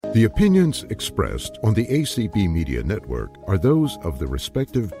The opinions expressed on the ACB Media Network are those of the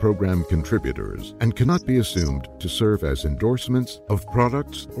respective program contributors and cannot be assumed to serve as endorsements of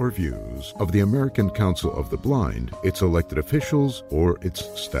products or views of the American Council of the Blind, its elected officials, or its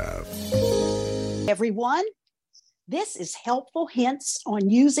staff. Everyone, this is Helpful Hints on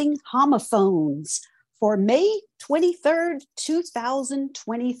Using Homophones for May 23rd,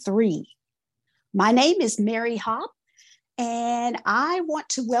 2023. My name is Mary Haupt, and I want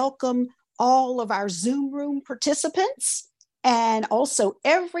to welcome all of our Zoom room participants and also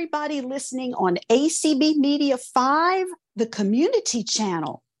everybody listening on ACB Media 5, the community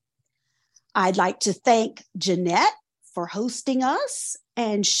channel. I'd like to thank Jeanette for hosting us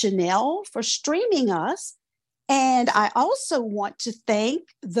and Chanel for streaming us. And I also want to thank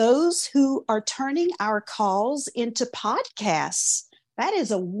those who are turning our calls into podcasts. That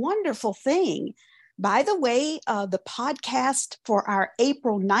is a wonderful thing. By the way, the podcast for our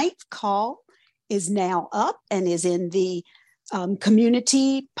April 9th call is now up and is in the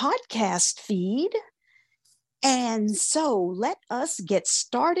community podcast feed. And so let us get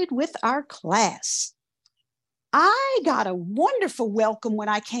started with our class. I got a wonderful welcome when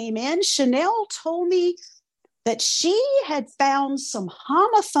I came in. Chanel told me that she had found some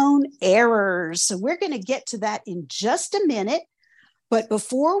homophone errors. So we're going to get to that in just a minute. But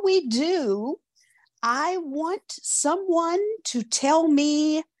before we do, I want someone to tell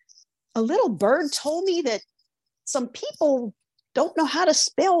me, a little bird told me that some people don't know how to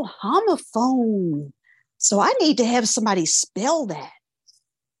spell homophone. So I need to have somebody spell that.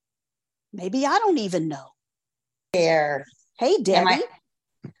 Maybe I don't even know. There. Hey, Debbie,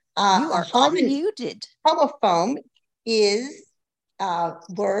 you are unmuted. Homophone is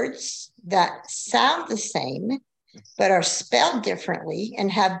words that sound the same, but are spelled differently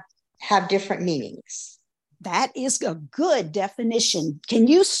and have different meanings. That is a good definition. Can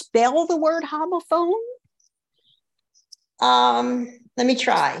you spell the word homophone? Let me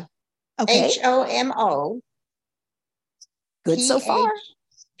try. Okay. H-O-M-O. Good so far.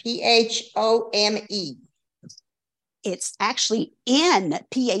 P-H-O-M-E. It's actually N,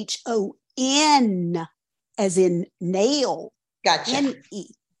 P-H-O-N, as in nail. Gotcha. N-E.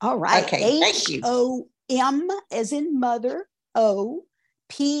 All right. Okay, thank you. H-O-M as in mother, O,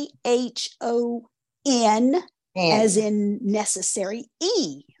 P-H-O-N as in necessary,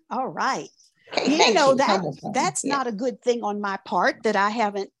 E. All right. Okay, you know, that's not a good thing on my part that I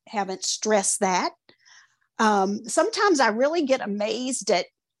haven't stressed that. Sometimes I really get amazed at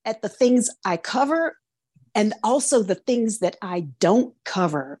the things I cover and also the things that I don't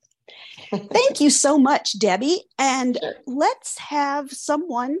cover. Thank you so much, Debbie. And let's have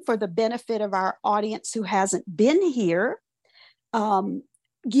someone, for the benefit of our audience who hasn't been here,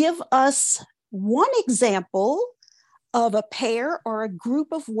 give us one example of a pair or a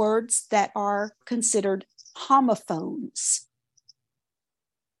group of words that are considered homophones.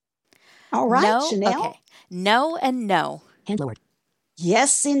 All right, no, Chanel. Okay. No and no. And Lord.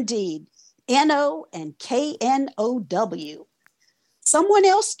 Yes, indeed. N-O and K-N-O-W. Someone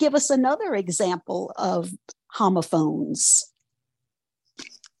else give us another example of homophones.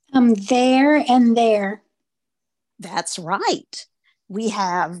 There and there. That's right. We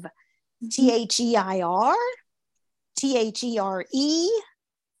have T-H-E-I-R, T-H-E-R-E,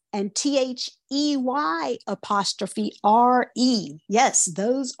 and T-H-E-Y-apostrophe-R-E. Yes,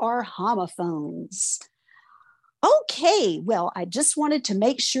 those are homophones. Okay, well, I just wanted to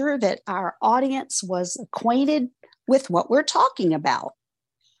make sure that our audience was acquainted with what we're talking about.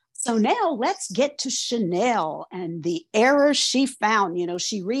 So now let's get to Chanel and the errors she found. You know,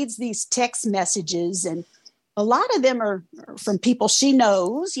 she reads these text messages, and a lot of them are from people she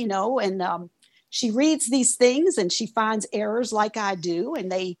knows, you know, and she reads these things and she finds errors like I do.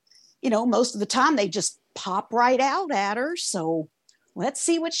 And they, you know, most of the time they just pop right out at her. So let's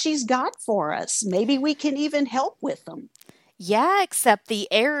see what she's got for us. Maybe we can even help with them. Yeah, except the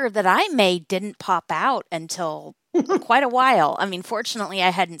error that I made didn't pop out until quite a while. I mean, fortunately, I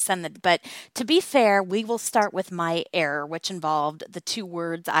hadn't sent it. But to be fair, we will start with my error, which involved the two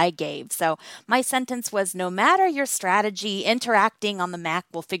words I gave. So my sentence was, no matter your strategy, interacting on the Mac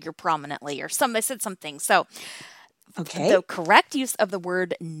will figure prominently, or I said something. So okay. The correct use of the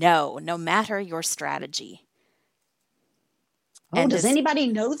word no matter your strategy. Oh, and does anybody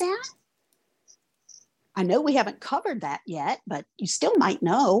know that? I know we haven't covered that yet, but you still might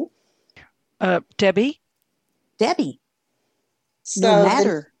know. Debbie? So no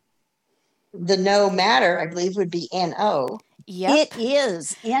matter. The no matter, I believe, would be N-O. Yep. It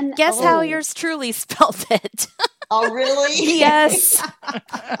is N-O. Guess how yours truly spelled it? Oh, really? Yes.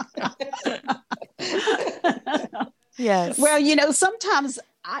 Yes. Well, you know, sometimes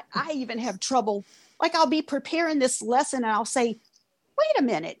I even have trouble. Like I'll be preparing this lesson and I'll say, wait a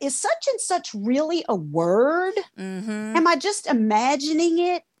minute, is such and such really a word? Mm-hmm. Am I just imagining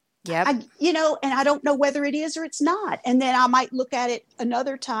it? Yep. And I don't know whether it is or it's not. And then I might look at it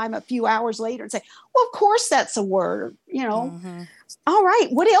another time a few hours later and say, well, of course that's a word, Mm-hmm. All right.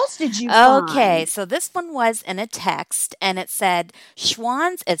 What else did you Okay, find? so this one was in a text, and it said,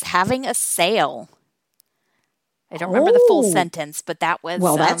 Schwann's is having a sale. I don't remember the full sentence, but that was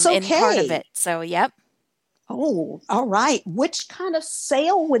well, that's in part of okay. it. So, yep. Oh, all right. Which kind of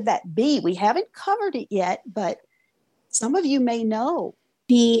sale would that be? We haven't covered it yet, but some of you may know.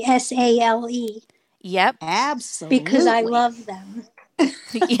 BSALE. Yep. Absolutely. Because I love them.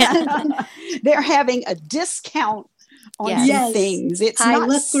 Yeah. They're having a discount on Yes. some things. It's I not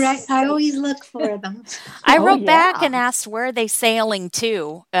look right. I always look for them. I Oh, wrote back yeah. and asked, where are they sailing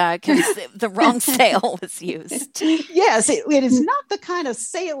to? Because the wrong sail was used. Yes, it is not the kind of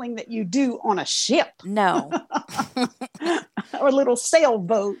sailing that you do on a ship No. or a little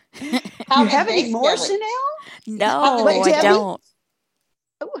sailboat. How You did have they any more, spell it? Chanel? No, What, I Debbie? don't.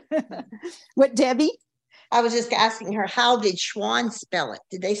 What, Debbie? I was just asking her, how did Schwann spell it?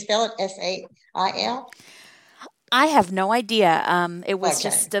 Did they spell it S-A-I-L? I have no idea. It was Okay.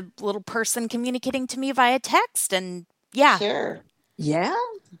 just a little person communicating to me via text, and yeah. Sure. Yeah.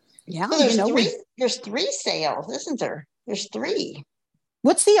 Yeah. So there's three sales, isn't there? There's three.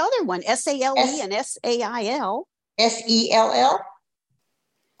 What's the other one? S-A-L-E and S-A-I-L. S-E-L-L?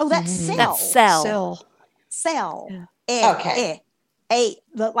 Oh, that's Mhm. sell. That's sell. Sell. Sell. Yeah. Okay.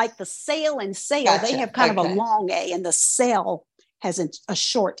 Like the sail and sail, Gotcha. they have kind of a Okay. long A, and the sell has a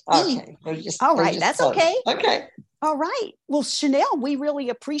short E. Okay. All right, that's close. okay. Okay. All right. Well, Chanel, we really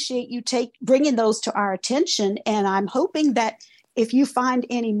appreciate you bringing those to our attention, and I'm hoping that if you find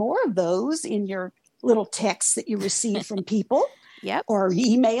any more of those in your little texts that you receive from people Yep. or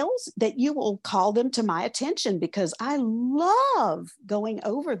emails, that you will call them to my attention because I love going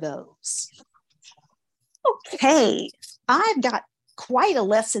over those. Okay, I've got quite a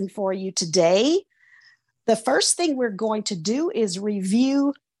lesson for you today. The first thing we're going to do is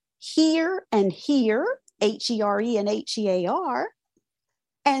review here and here, H-E-R-E and H-E-A-R.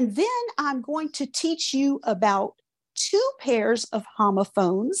 And then I'm going to teach you about two pairs of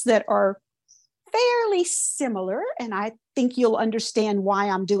homophones that are fairly similar. And I think you'll understand why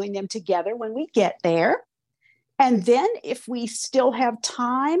I'm doing them together when we get there. And then if we still have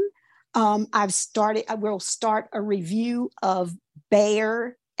time, I will start a review of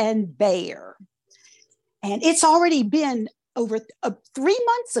bear and bear. And it's already been over 3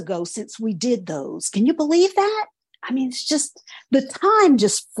 months ago since we did those. Can you believe that? I mean, it's just, the time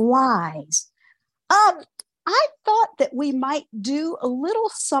just flies. I thought that we might do a little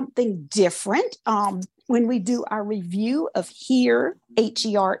something different when we do our review of here,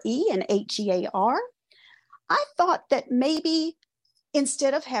 H-E-R-E and H-E-A-R. I thought that maybe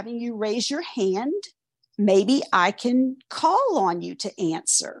instead of having you raise your hand, maybe I can call on you to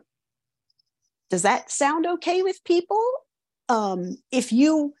answer. Does that sound okay with people? If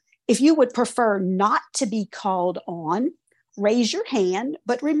you would prefer not to be called on, raise your hand.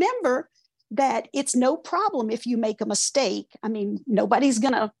 But remember that it's no problem if you make a mistake. I mean, nobody's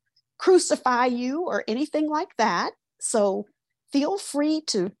going to crucify you or anything like that. So feel free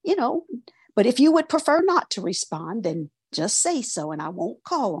to, but if you would prefer not to respond, then just say so and I won't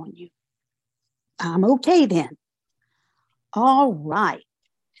call on you. I'm okay then. All right.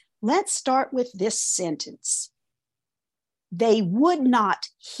 Let's start with this sentence. They would not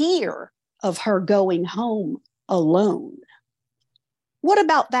hear of her going home alone. What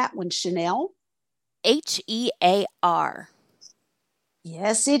about that one, Chanel? H-E-A-R.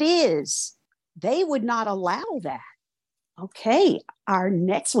 Yes, it is. They would not allow that. Okay, our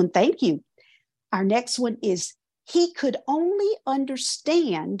next one, thank you. Our next one is he could only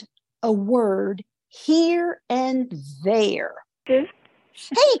understand a word here and there.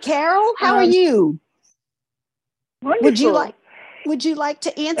 Hey, Carol, how are you? Wonderful. Would you like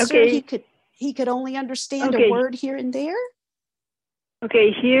to answer? Okay. He could only understand a word here and there?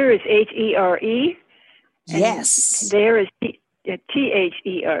 Okay, here is H-E-R-E. Yes. There is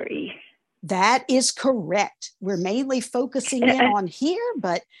T-H-E-R-E. That is correct. We're mainly focusing in on here,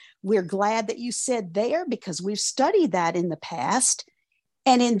 but we're glad that you said there because we've studied that in the past.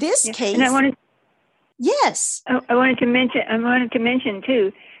 And in this case, and yes. I wanted to mention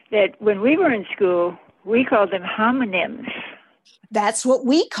too that when we were in school, we called them homonyms. That's what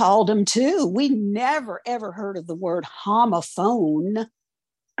we called them too. We never ever heard of the word homophone.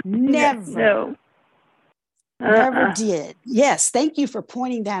 Never. No. Never did. Yes, thank you for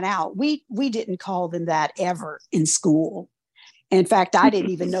pointing that out. We didn't call them that ever in school. In fact, I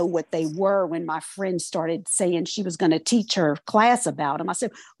didn't even know what they were when my friend started saying she was going to teach her class about them. I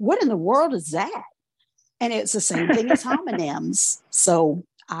said, what in the world is that? And it's the same thing as homonyms. So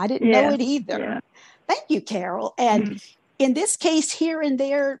I didn't know it either. Yeah. Thank you, Carol. And in this case, here and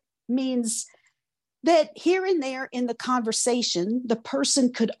there means that here and there in the conversation, the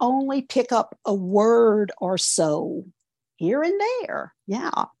person could only pick up a word or so. Here and there.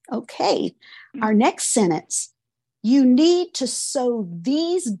 Yeah. Okay. Our next sentence. You need to sew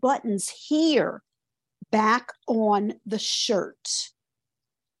these buttons here back on the shirt.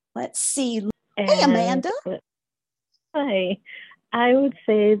 Let's see. Hey, Amanda. Hi. I would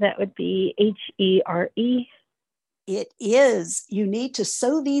say that would be H-E-R-E. It is. You need to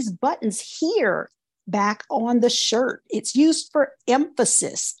sew these buttons here back on the shirt. It's used for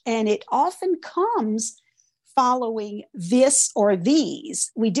emphasis, and it often comes following this or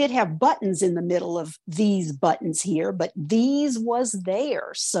these. We did have buttons in the middle of these buttons here, but these was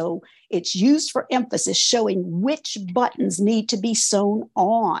there. So it's used for emphasis, showing which buttons need to be sewn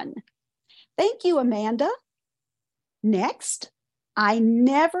on. Thank you, Amanda. Next, I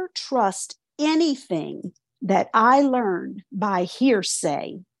never trust anything that I learn by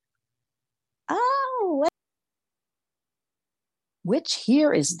hearsay. Oh, which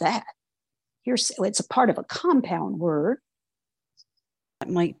here is that? Here's, it's a part of a compound word. It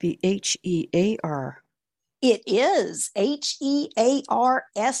might be H-E-A-R. It is H-E-A-R-S-A-Y.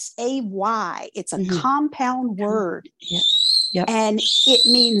 It's a compound word. Yep. And it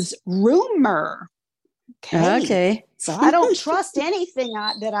means rumor. Okay. So I don't trust anything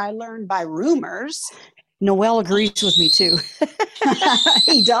that I learned by rumors. Noelle agrees with me too.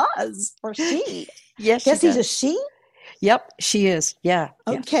 He does, or she. Yes, Guess he's a she? Yep, she is. Yeah.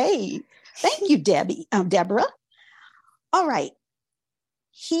 Okay. Thank you, Deborah. All right.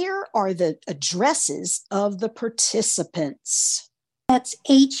 Here are the addresses of the participants. That's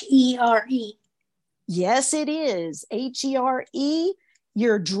H-E-R-E. Yes, it is. H-E-R-E.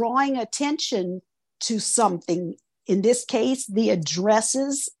 You're drawing attention to something. In this case, the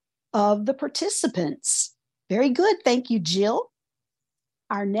addresses of the participants. Very good. Thank you, Jill.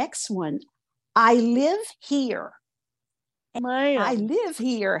 Our next one. I live here. I live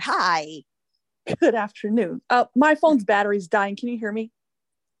here. Hi. Good afternoon. My phone's battery's dying. Can you hear me?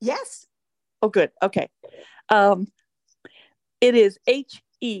 Yes. Oh, good. Okay. It is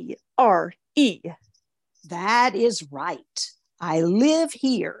H-E-R-E. That is right. I live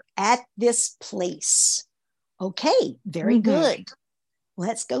here at this place. Okay. Very good.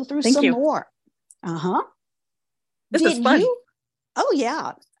 Let's go through some more. This is fun. Oh,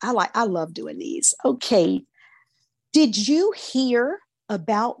 yeah. I love doing these. Okay. Did you hear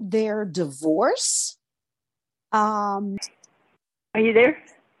about their divorce? Are you there?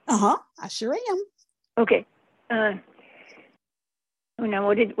 I sure am. Okay. Now,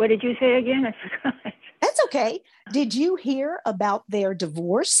 what did you say again? I forgot. That's okay. Did you hear about their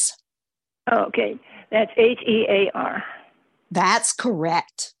divorce? Oh, okay. That's H-E-A-R. That's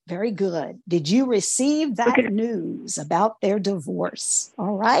correct. Very good. Did you receive that news about their divorce?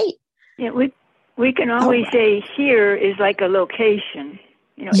 All right. Yeah, we can always say here is like a location,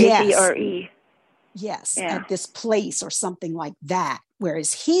 yes. H-E-R-E. Yes, at this place or something like that.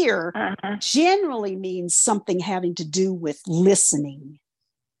 Whereas here generally means something having to do with listening,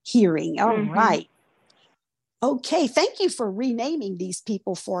 hearing. All right. Okay, thank you for renaming these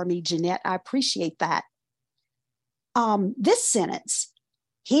people for me, Jeanette. I appreciate that. This sentence,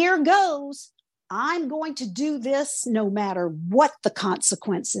 here goes. I'm going to do this no matter what the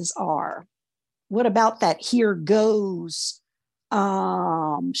consequences are. What about that here goes,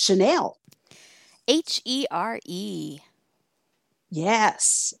 Chanel? H-E-R-E.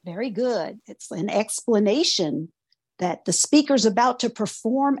 Yes, very good. It's an explanation that the speaker's about to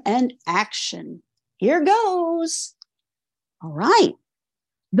perform an action. Here goes. All right.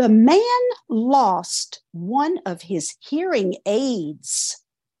 The man lost one of his hearing aids.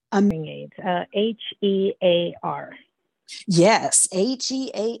 Hearing aids. H-E-A-R. Yes,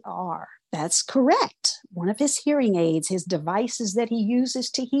 H-E-A-R. That's correct. One of his hearing aids, his devices that he uses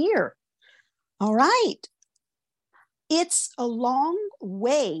to hear. All right. It's a long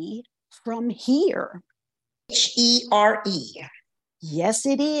way from here. H-E-R-E. Yes,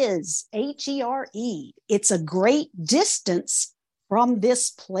 it is. H-E-R-E. It's a great distance from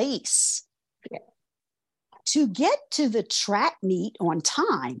this place. To get to the track meet on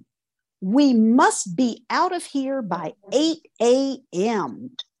time, we must be out of here by 8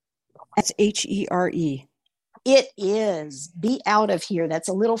 a.m. That's H-E-R-E. It is. Be out of here. That's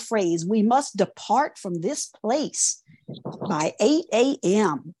a little phrase. We must depart from this place by 8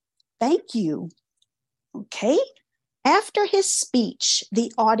 a.m. Thank you. Okay. After his speech,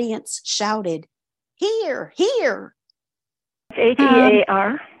 the audience shouted, "Here, here."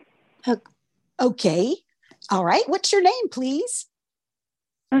 H-E-A-R. Okay. All right. What's your name, please?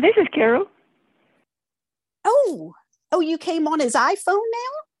 Oh, this is Carol. Oh, you came on his iPhone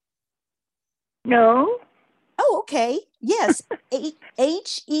now? No. Oh, okay. Yes.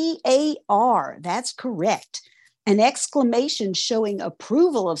 H-E-A-R. That's correct. An exclamation showing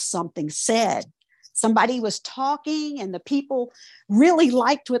approval of something said. Somebody was talking and the people really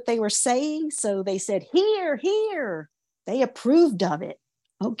liked what they were saying. So they said, "Here, here." They approved of it.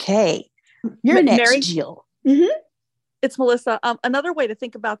 Okay. You're next, Mary? Jill. Mm-hmm. It's Melissa. Another way to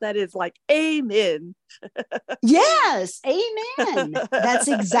think about that is like amen. Yes, amen. That's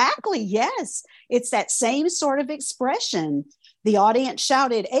exactly, yes. It's that same sort of expression. The audience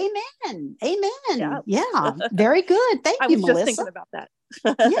shouted, "Amen, amen." Yeah, very good. Thank you, I was Melissa. just thinking about that.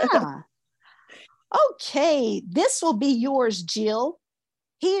 Yeah. Okay, this will be yours, Jill.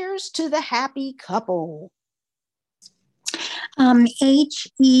 Here's to the happy couple.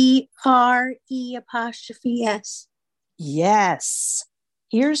 H-E-R-E-apostrophe-S. Yes,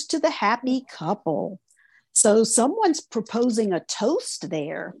 here's to the happy couple. So someone's proposing a toast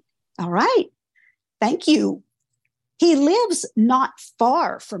there. All right, thank you. He lives not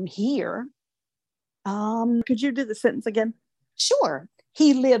far from here. Could you do the sentence again? Sure.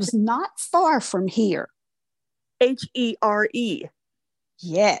 He lives not far from here. H-E-R-E.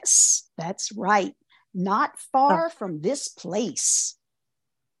 Yes, that's right. Not far from this place.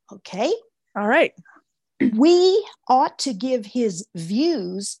 Okay. All right. We ought to give his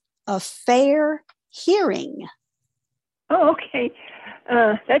views a fair hearing. Oh, okay.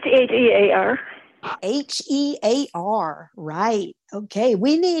 That's H-E-A-R. H-E-A-R, right. Okay,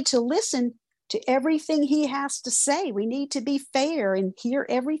 we need to listen to everything he has to say. We need to be fair and hear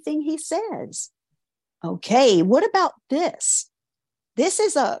everything he says. Okay, what about this? This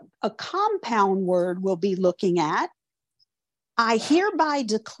is a compound word we'll be looking at. I hereby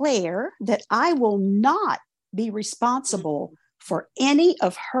declare that I will not be responsible for any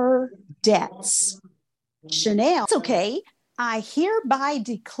of her debts. Chanel, it's okay. I hereby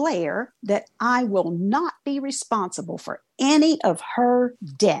declare that I will not be responsible for any of her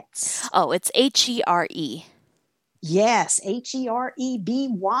debts. Oh, it's H-E-R-E. Yes,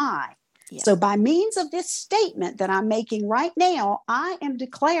 H-E-R-E-B-Y. Yeah. So by means of this statement that I'm making right now, I am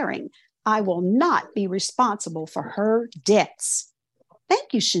declaring I will not be responsible for her debts.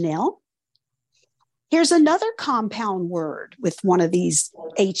 Thank you, Chanel. Here's another compound word with one of these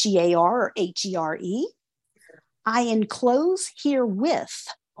H-E-A-R or H-E-R-E. I enclose herewith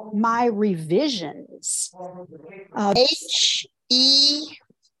my revisions. H-E-R-E.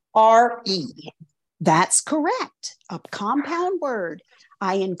 That's correct. A compound word.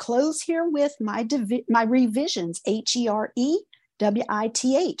 I enclose herewith my revisions,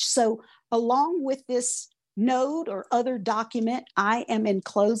 H-E-R-E-W-I-T-H. So along with this note or other document, I am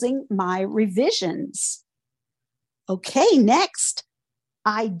enclosing my revisions. Okay, next.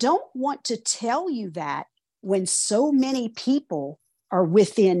 I don't want to tell you that when so many people are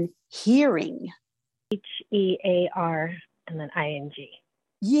within hearing. H-E-A-R and then I-N-G.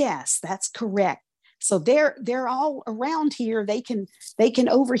 Yes, that's correct. So they're all around here. They can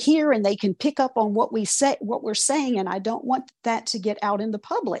overhear and they can pick up on what we're saying, and I don't want that to get out in the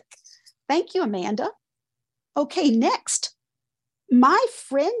public. Thank you, Amanda. Okay, next. My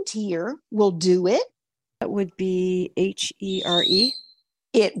friend here will do it. That would be H-E-R-E.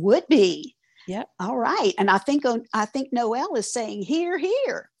 It would be. Yep. All right. And I think Noelle is saying here,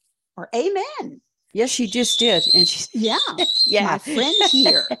 here, or amen. Yes, she just did. And she, yeah. My friend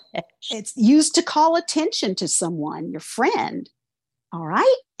here. It's used to call attention to someone, your friend. All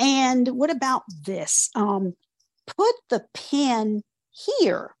right. And what about this? Put the pen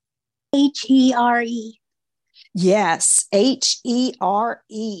here. H-E-R-E. Yes,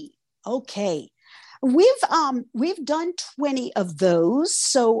 H-E-R-E. Okay. We've done 20 of those,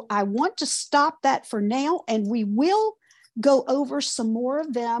 so I want to stop that for now, and we will go over some more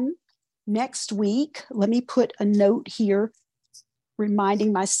of them next week. Let me put a note here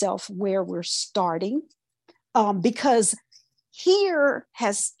reminding myself where we're starting, because here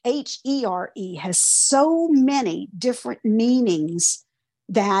has H-E-R-E has so many different meanings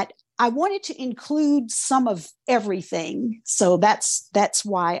that I wanted to include some of everything. So that's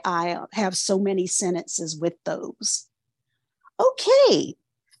why I have so many sentences with those. Okay.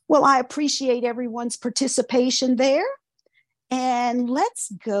 Well, I appreciate everyone's participation there. And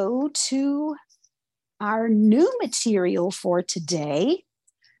let's go to our new material for today.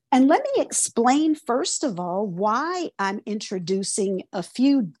 And let me explain, first of all, why I'm introducing a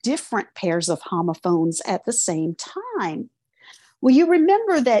few different pairs of homophones at the same time. Well, you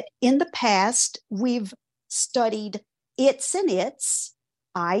remember that in the past, we've studied its and its,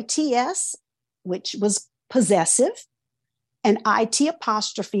 ITS, which was possessive, and IT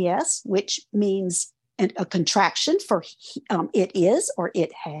apostrophe S, which means a contraction for it is or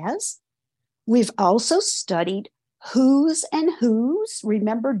it has. We've also studied whose and whose.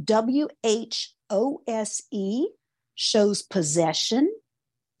 Remember, WHOSE shows possession,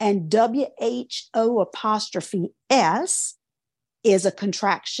 and WHO apostrophe S is a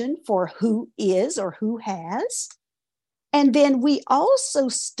contraction for who is or who has. And then we also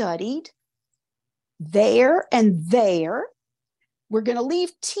studied there and there. We're going to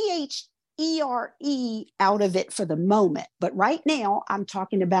leave THERE out of it for the moment, but right now I'm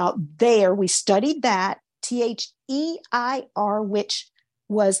talking about there. We studied that, THEIR, which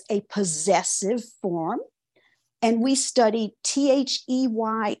was a possessive form, and we studied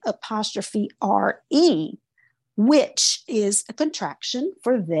THEY apostrophe RE, which is a contraction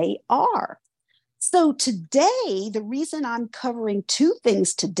for they are. So today, the reason I'm covering two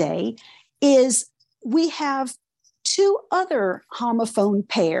things today is we have two other homophone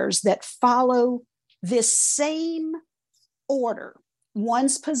pairs that follow this same order.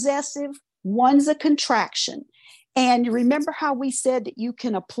 One's possessive, one's a contraction. And remember how we said that you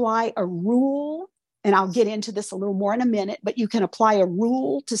can apply a rule, and I'll get into this a little more in a minute, but you can apply a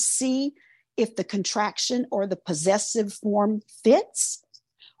rule to see if the contraction or the possessive form fits.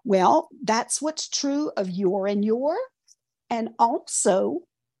 Well, that's what's true of your and your, and also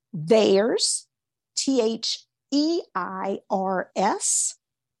theirs, THEIRS,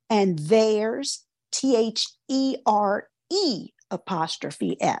 and theirs, THERE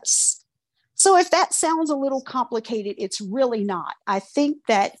apostrophe S. So if that sounds a little complicated, it's really not. I think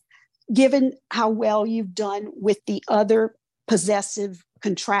that given how well you've done with the other possessive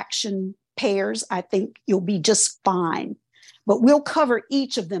contraction pairs, I think you'll be just fine. But we'll cover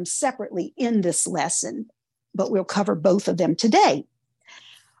each of them separately in this lesson, but we'll cover both of them today.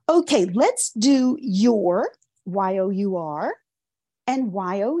 Okay, let's do your, Y-O-U-R, and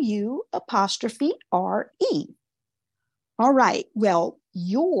Y-O-U apostrophe R-E. All right, well,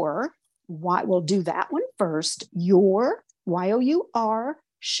 your, we'll do that one first. Your, Y-O-U-R,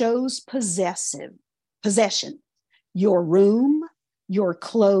 shows possession. Your room, your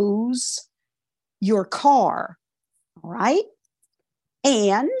clothes, your car. All right.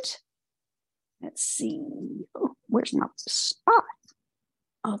 And let's see. Oh, where's my spot?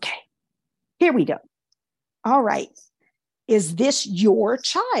 Okay. Here we go. All right. Is this your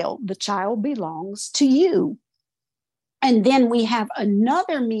child? The child belongs to you. And then we have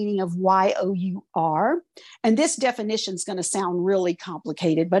another meaning of Y-O-U-R. And this definition is going to sound really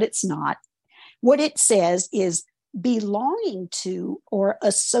complicated, but it's not. What it says is belonging to or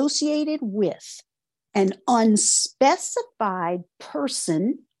associated with an unspecified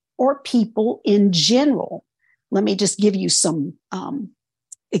person or people in general. Let me just give you some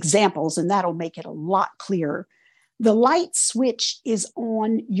examples, and that'll make it a lot clearer. The light switch is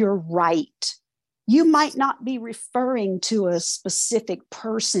on your right. You might not be referring to a specific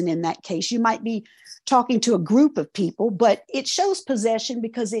person in that case. You might be talking to a group of people, but it shows possession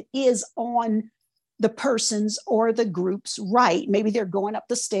because it is on the person's or the group's right. Maybe they're going up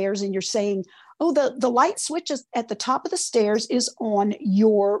the stairs and you're saying, oh, the light switch is at the top of the stairs is on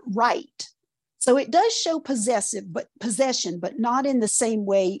your right. So it does show possession, but not in the same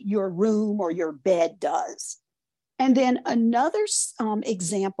way your room or your bed does. And then another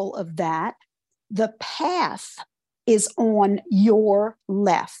example of that, the path is on your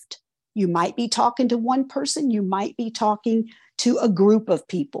left. You might be talking to one person, you might be talking to a group of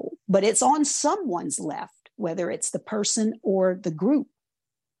people, but it's on someone's left, whether it's the person or the group.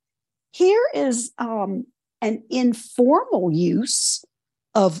 Here is an informal use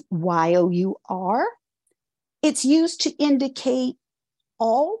of Y-O-U-R. It's used to indicate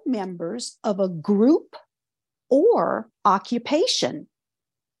all members of a group or occupation,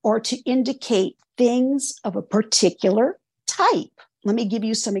 or to indicate things of a particular type. Let me give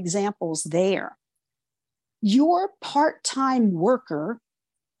you some examples there. Your part-time worker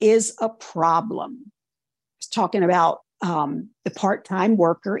is a problem. It's talking about the part-time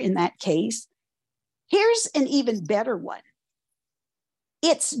worker in that case. Here's an even better one.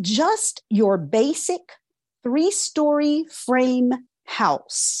 It's just your basic 3-story frame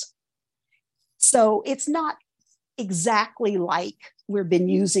house. So it's not exactly like we've been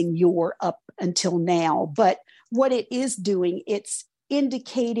using your up until now, but what it is doing, it's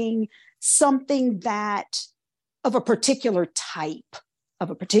indicating something that of a particular type of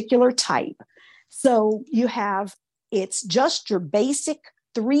a particular type. So you have, it's just your basic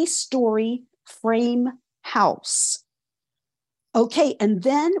 3-story frame house. Okay, and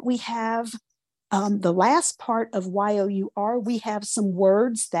then we have the last part of Y-O-U-R. We have some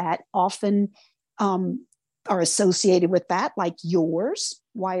words that often are associated with that, like yours,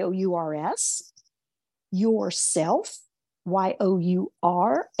 Y-O-U-R-S, yourself, Y-O-U-R-S-E-L-F,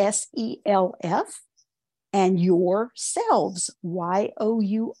 and yourselves,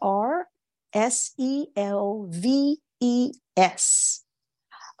 Y-O-U-R-S-E-L-V-E-S.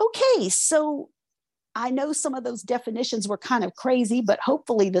 Okay, so I know some of those definitions were kind of crazy, but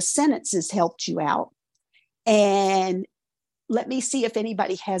hopefully the sentences helped you out. And let me see if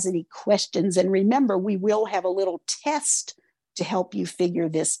anybody has any questions. And remember, we will have a little test to help you figure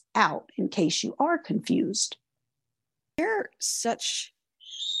this out in case you are confused. There such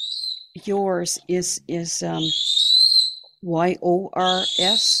yours is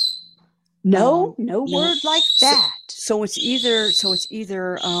Y-O-R-S? No word like that. So it's either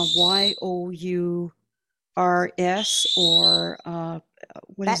Y-O-U-R-S or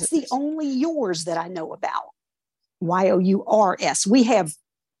what That's is it? the only yours that I know about. Y-O-U-R-S. We have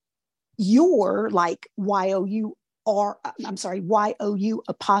your, like Y-O-U-R, I'm sorry,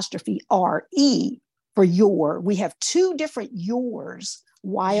 Y-O-U-apostrophe-R-E for your. We have 2 different yours,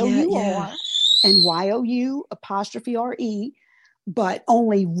 Y-O-U-R and Y-O-U-apostrophe-R-E, but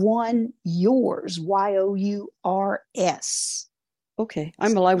only one yours, Y-O-U-R-S. Okay,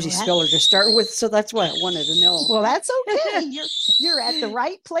 I'm a lousy speller to start with, so that's what I wanted to know. Well, that's okay. You're at the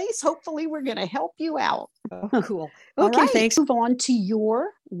right place. Hopefully, we're going to help you out. Oh, cool. All Okay, right, thanks. move on to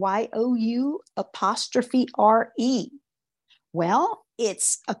your Y-O-U-apostrophe-R-E. Well,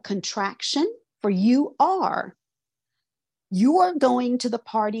 it's a contraction for you are. You are going to the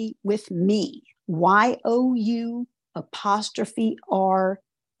party with me.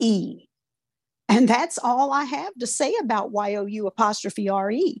 Y-O-U-apostrophe-R-E. And that's all I have to say about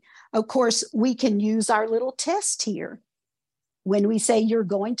Y-O-U-apostrophe-R-E. Of course, we can use our little test here. When we say you're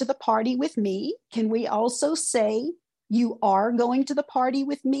going to the party with me, can we also say you are going to the party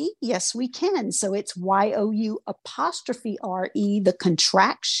with me? Yes, we can. So it's Y-O-U-apostrophe-R-E, the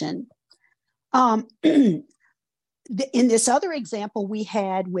contraction. In this other example we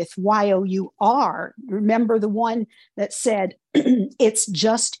had with Y-O-U-R, remember the one that said it's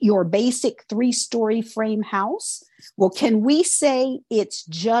just your basic 3-story frame house? Well, can we say it's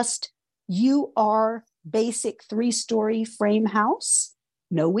just you are basic 3-story frame house?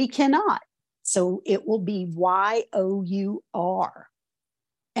 No, we cannot. So it will be Y-O-U-R.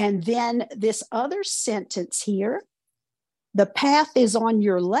 And then this other sentence here, the path is on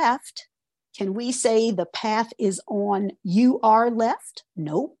your left. Can we say the path is on you are left?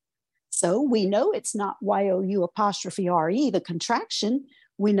 Nope. So we know it's not Y-O-U-apostrophe-R-E, the contraction.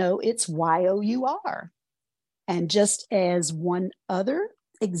 We know it's Y-O-U-R. And just as one other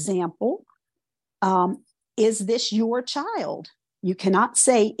example, is this your child? You cannot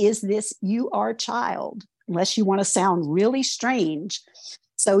say, is this you our child, unless you want to sound really strange.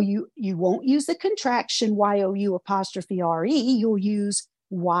 So you won't use the contraction Y-O-U-apostrophe-R-E. You'll use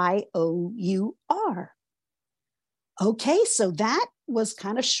Y-O-U-R. Okay, so that was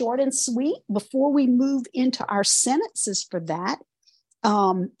kind of short and sweet. Before we move into our sentences for that,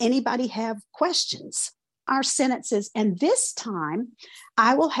 anybody have questions? Our sentences, and this time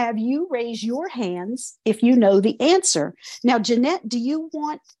I will have you raise your hands if you know the answer. Now, Jeanette, do you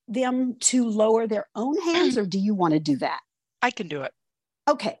want them to lower their own hands or do you want to do that? I can do it.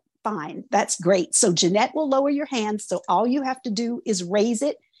 Okay. Fine. That's great. So Jeanette will lower your hand. So all you have to do is raise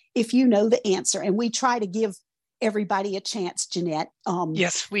it if you know the answer. And we try to give everybody a chance, Jeanette.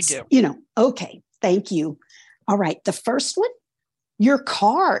 Yes, we do. Okay. Thank you. All right. The first one, your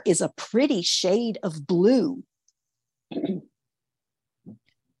car is a pretty shade of blue.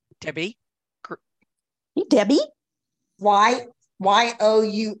 Debbie? Hey, Debbie?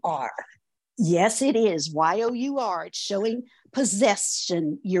 Y-O-U-R. Yes, it is. Y-O-U-R. It's showing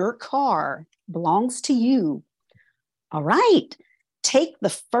possession. Your car belongs to you. All right. Take the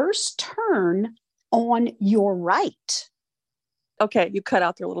first turn on your right. Okay, you cut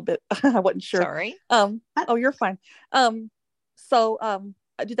out there a little bit. I wasn't sure. Sorry. Oh, you're fine. So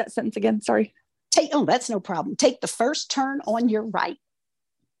I do that sentence again. Sorry. That's no problem. Take the first turn on your right.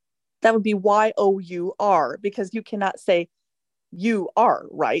 That would be Y-O-U-R, because you cannot say you are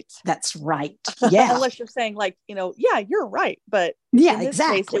right. That's right. Yeah. Unless you're saying yeah, you're right. But yeah, in this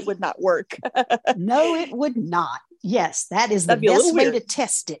exactly. case, it would not work. No, it would not. Yes, that is the best way to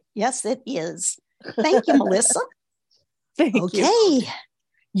test it. Yes, it is. Thank you, Melissa. Thank you. Okay.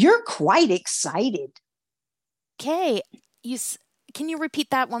 You're quite excited. Okay. Can you repeat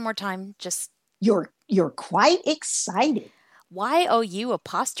that one more time? Just You're quite excited.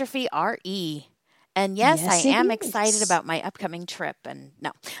 Y-O-U-apostrophe-R-E. And yes, I Yes, it am is. excited about my upcoming trip. And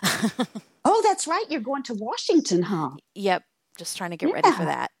no. Oh, that's right. You're going to Washington, huh? Yep. Just trying to get ready for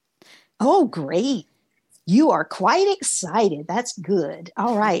that. Oh, great. You are quite excited. That's good.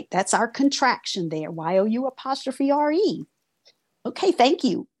 All right. That's our contraction there. Y-O-U-apostrophe-R-E. Okay. Thank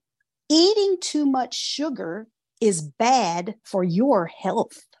you. Eating too much sugar is bad for your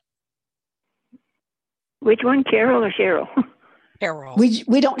health. Which one, Carol or Cheryl? Carol.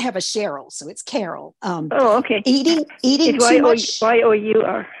 We don't have a Cheryl, so it's Carol. Oh, okay. Eating It's too much.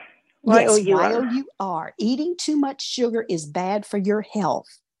 Y-O-U-R. Yes, Y-O-U-R. Y-O-U-R. Eating too much sugar is bad for your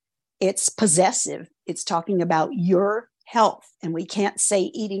health. It's possessive. It's talking about your health. And we can't say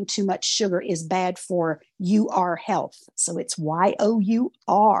eating too much sugar is bad for your health. So it's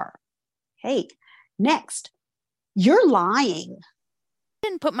Y-O-U-R. Hey, next. You're lying. I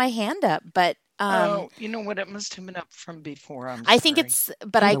didn't put my hand up, but Oh, you know what? It must have been up from before. I think sorry. it's,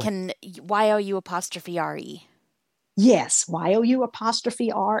 but I can Y-O-U-apostrophe-R-E. Yes,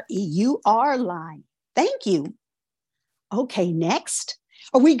 Y-O-U-apostrophe-R-E. You are lying. Thank you. Okay, next.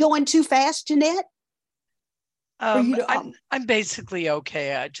 Are we going too fast, Jeanette? I'm basically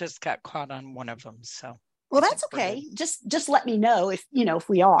okay. I just got caught on one of them, so. Well, that's okay. Just let me know if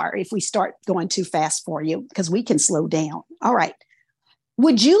we start going too fast for you, because we can slow down. All right.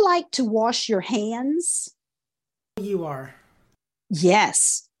 Would you like to wash your hands? You are.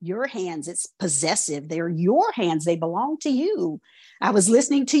 Yes, your hands. It's possessive. They're your hands. They belong to you. I was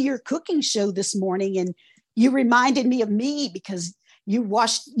listening to your cooking show this morning, and you reminded me of me because you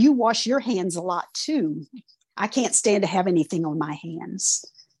wash your hands a lot too. I can't stand to have anything on my hands,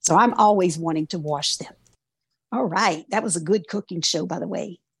 so I'm always wanting to wash them. All right. That was a good cooking show, by the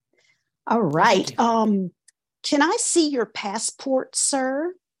way. All right. Can I see your passport,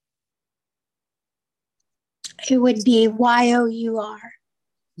 sir? It would be Y-O-U-R.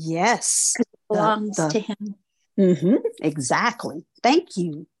 Yes. It belongs to him. Exactly. Thank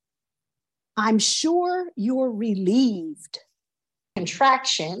you. I'm sure you're relieved.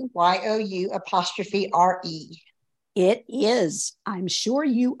 Contraction, Y-O-U-apostrophe-R-E. It is. I'm sure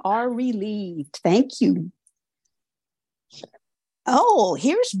you are relieved. Thank you. Oh,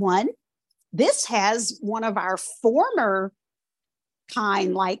 here's one. This has one of our former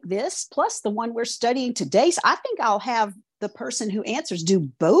kind like this, plus the one we're studying today. So I think I'll have the person who answers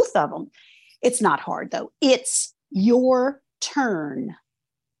do both of them. It's not hard, though. It's your turn.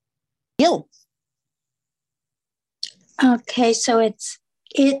 Gil. Okay, so it's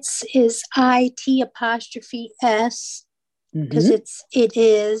is I-T apostrophe S because it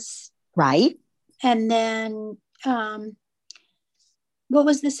is. Right. And then what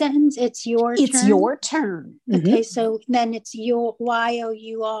was the sentence? It's your turn? It's your turn. Okay, so then it's your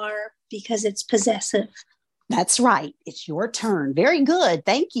Y-O-U-R because it's possessive. That's right. It's your turn. Very good.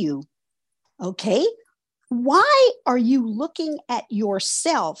 Thank you. Okay. Why are you looking at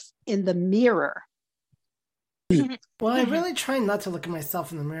yourself in the mirror? Well, I really try not to look at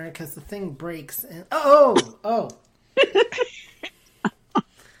myself in the mirror because the thing breaks. And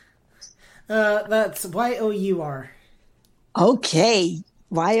that's Y-O-U-R. Okay.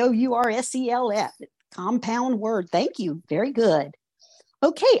 Y-O-U-R-S-E-L-F. Compound word. Thank you. Very good.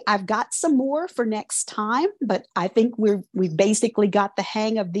 Okay, I've got some more for next time, but I think we've basically got the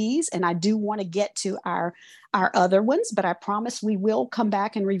hang of these, and I do want to get to our other ones, but I promise we will come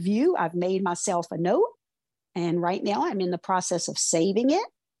back and review. I've made myself a note, and right now I'm in the process of saving it.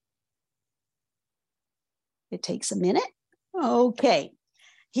 It takes a minute. Okay,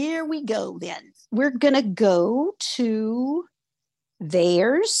 here we go then. We're going to go to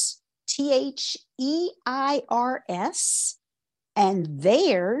theirs, T-H-E-I-R-S, and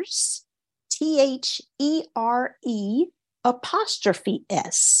theirs, T-H-E-R-E apostrophe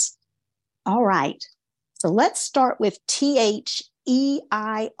S. All right. So let's start with T-H-E-I-R-S.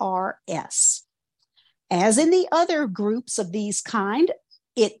 As in the other groups of these kind,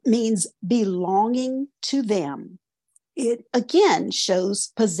 it means belonging to them. It again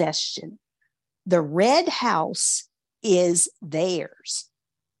shows possession. The red house is theirs.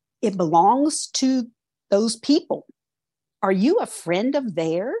 It belongs to those people. Are you a friend of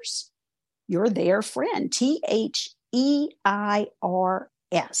theirs? You're their friend. T-H-E-I-R-S.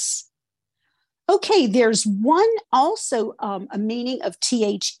 Okay, there's one also a meaning of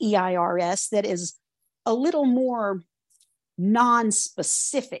T-H-E-I-R-S that is a little more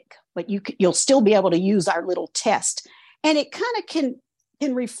non-specific, but you'll still be able to use our little test. And it kind of can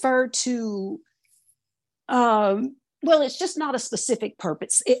refer to, it's just not a specific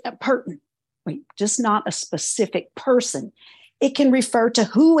purpose. Just not a specific person. It can refer to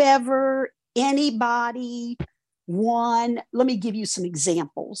whoever, anybody, one. Let me give you some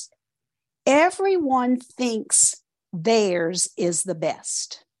examples. Everyone thinks theirs is the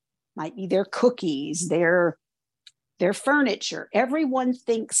best. Might be their cookies, their furniture. Everyone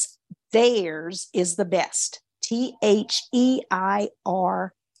thinks theirs is the best. Theirs.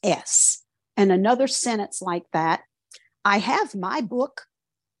 And another sentence like that. I have my book.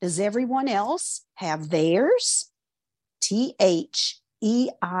 Does everyone else have theirs? Theirs.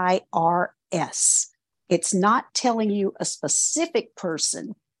 It's not telling you a specific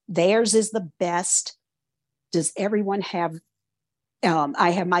person. Theirs is the best. Does everyone have,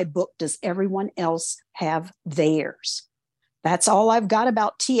 I have my book. Does everyone else have theirs? That's all I've got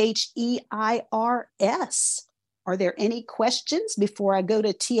about theirs. Are there any questions before I go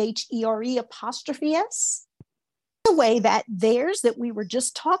to thre''s? The way that theirs that we were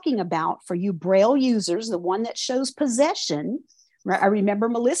just talking about for you Braille users, the one that shows possession, I remember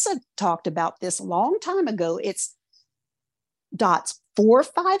Melissa talked about this a long time ago. It's dots 4,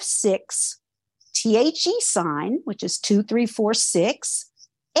 5, 6, THE sign, which is 2, 3, 4, 6,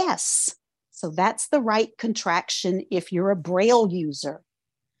 S. So that's the right contraction if you're a Braille user.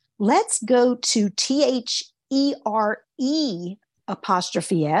 Let's go to THERE''s,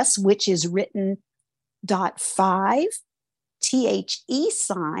 which is written dot 5, THE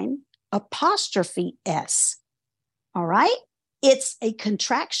sign, apostrophe S. All right? It's a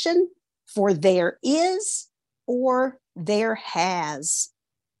contraction for there is or there has.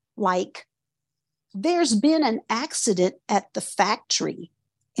 Like, there's been an accident at the factory.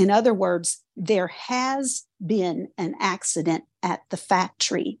 In other words, there has been an accident at the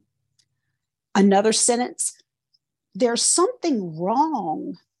factory. Another sentence, there's something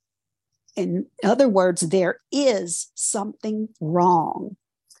wrong. In other words, there is something wrong.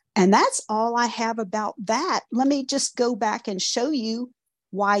 And that's all I have about that. Let me just go back and show you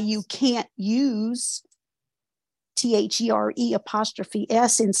why you can't use THERE''s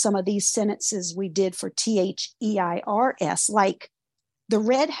in some of these sentences we did for THEIRS, like the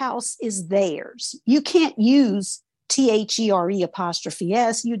red house is theirs. You can't use THERE''s.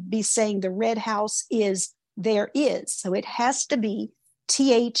 You'd be saying the red house is there is. So it has to be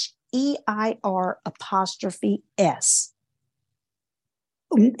THEIR''s.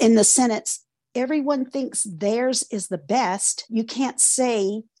 In the sentence, everyone thinks theirs is the best. You can't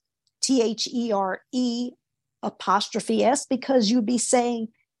say THERE''s because you'd be saying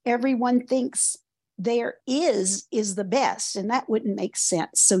everyone thinks there is the best, and that wouldn't make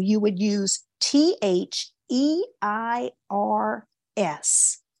sense. So you would use THEIRS.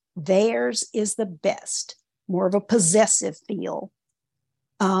 Theirs is the best, more of a possessive feel.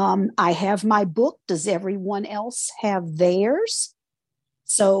 I have my book. Does everyone else have theirs?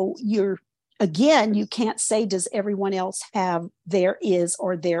 So you can't say, does everyone else have there is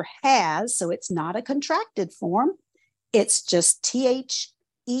or there has? So it's not a contracted form. It's just THEIRS,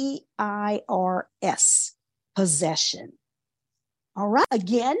 possession. All right.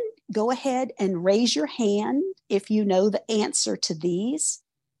 Again, go ahead and raise your hand if you know the answer to these,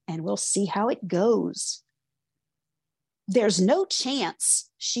 and we'll see how it goes. There's no chance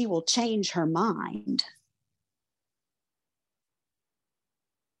she will change her mind.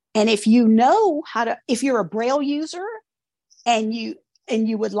 And if you know how to, if you're a Braille user and you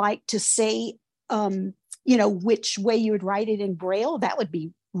would like to say, which way you would write it in Braille, that would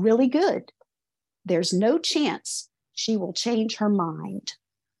be really good. There's no chance she will change her mind.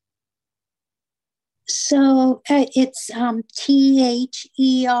 So it's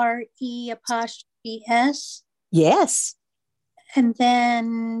THERE''s. Yes. And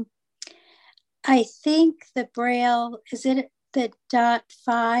then I think the Braille, is it the dot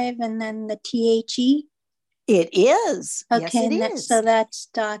 5 and then the THE? It is. Okay, yes, it is. So that's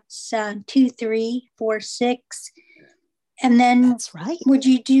dots 2, 3, 4, 6. And then that's right. Would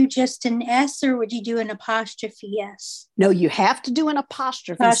you do just an S or would you do an apostrophe S? No, you have to do an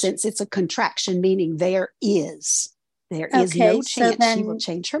apostrophe since it's a contraction, meaning there is. There is no chance she will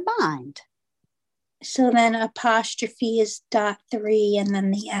change her mind. So then apostrophe is dot 3 and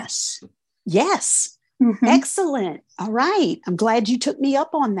then the S. Yes. Mm-hmm. Excellent. All right. I'm glad you took me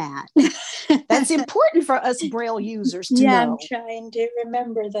up on that. That's important for us Braille users to know. Yeah, I'm trying to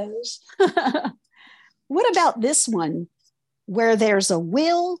remember those. What about this one? Where there's a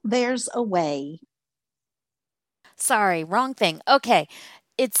will, there's a way. Sorry, wrong thing. Okay.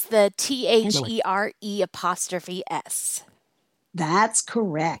 It's the THERE''s. That's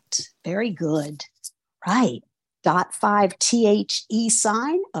correct. Very good. Right. Dot 5 THE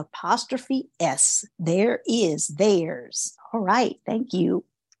sign, apostrophe S. There is, theirs. All right. Thank you.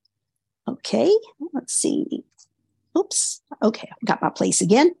 Okay. Let's see. Oops. Okay, I got my place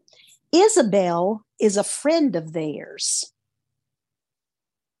again. Isabel is a friend of theirs.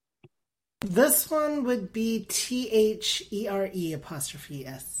 This one would be THERE''S.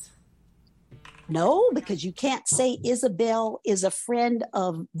 No, because you can't say Isabel is a friend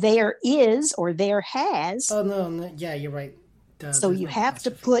of their is or their has. Oh, no, yeah, you're right. So you have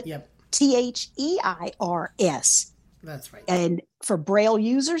to put THEIRS. That's right. And for Braille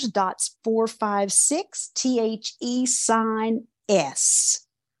users, dots 456, THE sign S.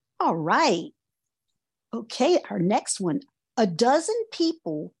 All right. Okay, our next one. A dozen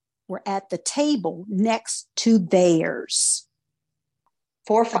people were at the table next to theirs.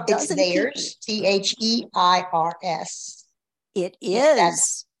 It's theirs, THEIRS. It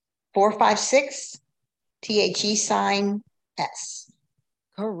is. 456, THE sign S.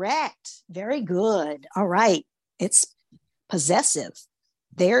 Correct. Very good. All right. It's possessive.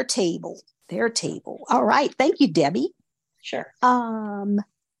 Their table. All right. Thank you, Debbie. Sure.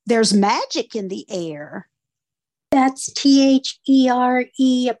 There's magic in the air. That's THERE''S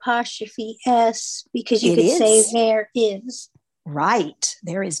because you could say there is. Right.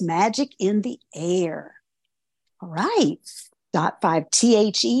 There is magic in the air. All right. Dot 5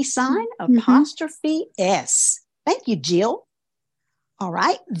 THE sign apostrophe S. Thank you, Jill. All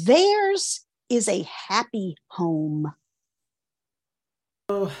right. Theirs is a happy home.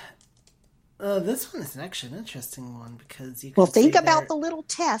 Oh, this one is actually an interesting one because you. Well, think about the little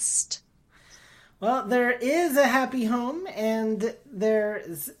test. Well, there is a happy home, and there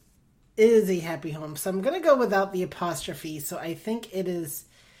is a happy home. So I'm going to go without the apostrophe. So I think it is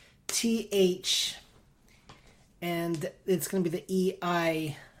TH, and it's going to be the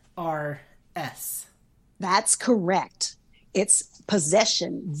EIRS. That's correct. It's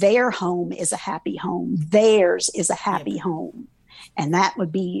possession. Their home is a happy home. Theirs is a happy home. And that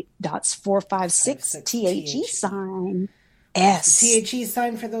would be dots 456 THE sign S. The THE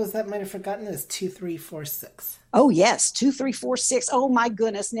sign, for those that might have forgotten, is 2346. Oh, yes, 2346. Oh, my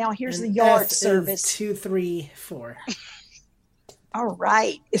goodness. Now here's And the yard S service. Is 234. All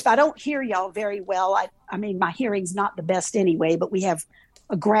right. If I don't hear y'all very well, I mean, my hearing's not the best anyway, but we have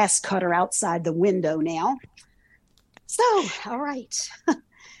a grass cutter outside the window now. So, all right.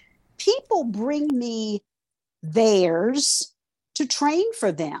 People bring me theirs to train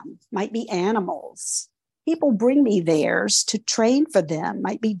for them. Might be animals. People bring me theirs to train for them.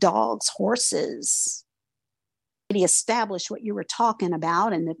 Might be dogs, horses. Establish what you were talking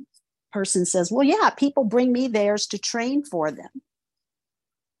about, and the person says, well, yeah, people bring me theirs to train for them.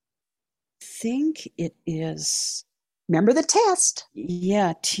 I think it is. Remember the test.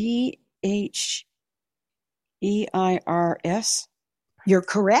 Yeah, THEIRS. You're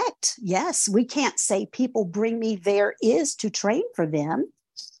correct. Yes, we can't say people bring me their is to train for them.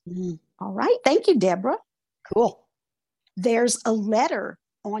 Mm-hmm. All right. Thank you, Deborah. Cool. There's a letter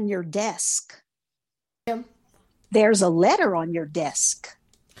on your desk. There's a letter on your desk.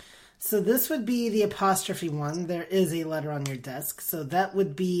 So this would be the apostrophe one. There is a letter on your desk. So that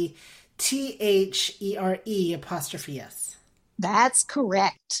would be THERE''S. That's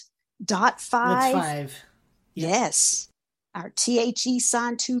correct. Dot 5. With 5. Yep. Yes. Our THE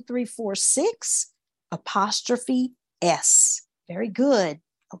sign 2346 apostrophe S. Very good.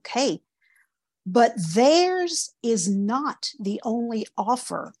 Okay. But theirs is not the only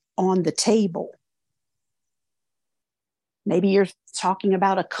offer on the table. Maybe you're talking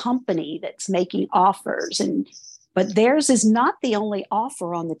about a company that's making offers, but theirs is not the only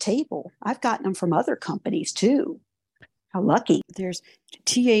offer on the table. I've gotten them from other companies too. How lucky. There's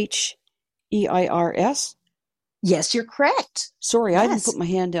THEIRS. Yes, you're correct. Sorry, I didn't put my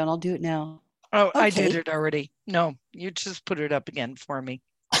hand down. I'll do it now. Oh, okay. I did it already. No, you just put it up again for me.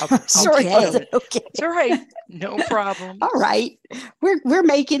 Sorry. Okay. It's all right. No problem. All right. We're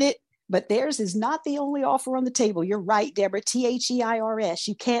making it, but theirs is not the only offer on the table. You're right, Deborah. THEIRS.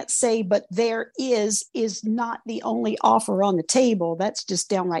 You can't say, but there is not the only offer on the table. That's just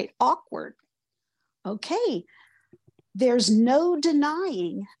downright awkward. Okay. There's no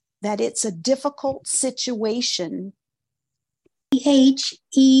denying that it's a difficult situation. THERE''S.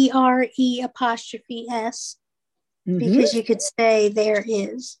 Because you could say there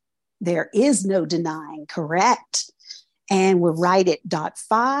is. There is no denying, correct. And we're right at dot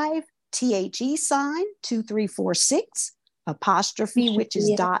 5, THE sign, 2346, apostrophe, which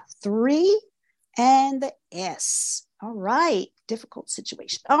is dot 3, and the S. All right, difficult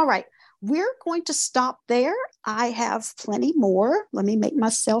situation. All right, we're going to stop there. I have plenty more. Let me make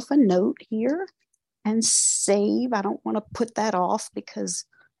myself a note here and save. I don't want to put that off because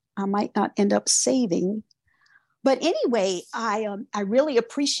I might not end up saving. But anyway, I really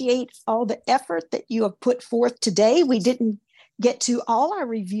appreciate all the effort that you have put forth today. We didn't get to all our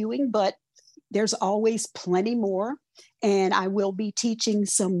reviewing, but there's always plenty more. And I will be teaching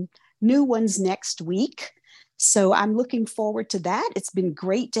some new ones next week. So I'm looking forward to that. It's been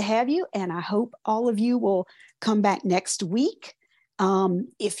great to have you. And I hope all of you will come back next week.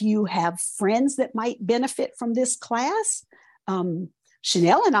 If you have friends that might benefit from this class,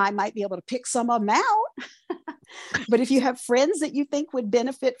 Chanel and I might be able to pick some of them out. But if you have friends that you think would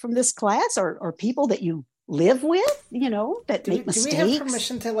benefit from this class, or people that you live with, that make mistakes. Do we have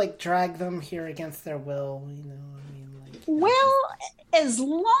permission to like drag them here against their will? Well, as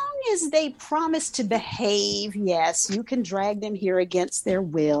long as they promise to behave, yes, you can drag them here against their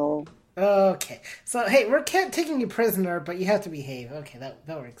will. Okay. So, hey, we're taking you prisoner, but you have to behave. Okay, that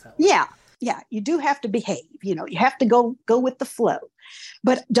works out. Yeah, you do have to behave. You have to go with the flow.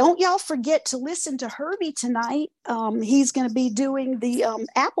 But don't y'all forget to listen to Herbie tonight. He's going to be doing the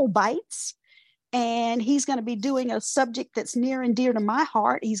apple bites, and he's going to be doing a subject that's near and dear to my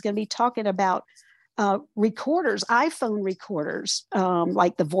heart. He's going to be talking about recorders, iPhone recorders,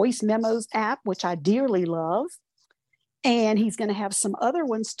 like the Voice Memos app, which I dearly love. And he's going to have some other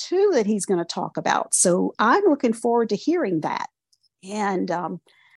ones too that he's going to talk about. So I'm looking forward to hearing that. And